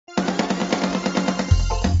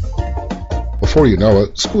Before you know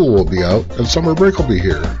it, school will be out and summer break will be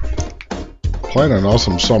here. Plan an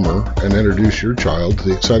awesome summer and introduce your child to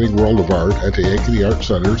the exciting world of art at the Ankeny Art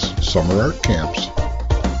Center's Summer Art Camps.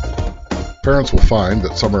 Parents will find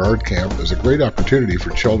that Summer Art Camp is a great opportunity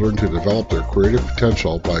for children to develop their creative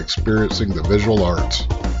potential by experiencing the visual arts.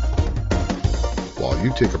 While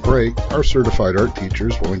you take a break, our certified art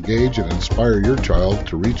teachers will engage and inspire your child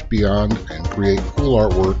to reach beyond and create cool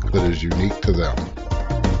artwork that is unique to them.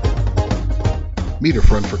 Meet a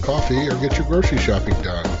friend for coffee or get your grocery shopping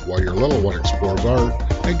done while your little one explores art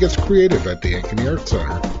and gets creative at the Ankeny Art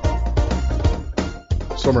Center.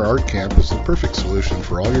 Summer Art Camp is the perfect solution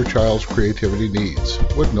for all your child's creativity needs,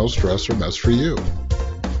 with no stress or mess for you.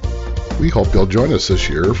 We hope you'll join us this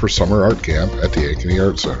year for Summer Art Camp at the Ankeny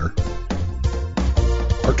Art Center.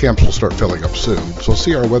 Our camps will start filling up soon, so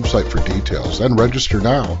see our website for details and register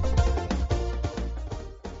now.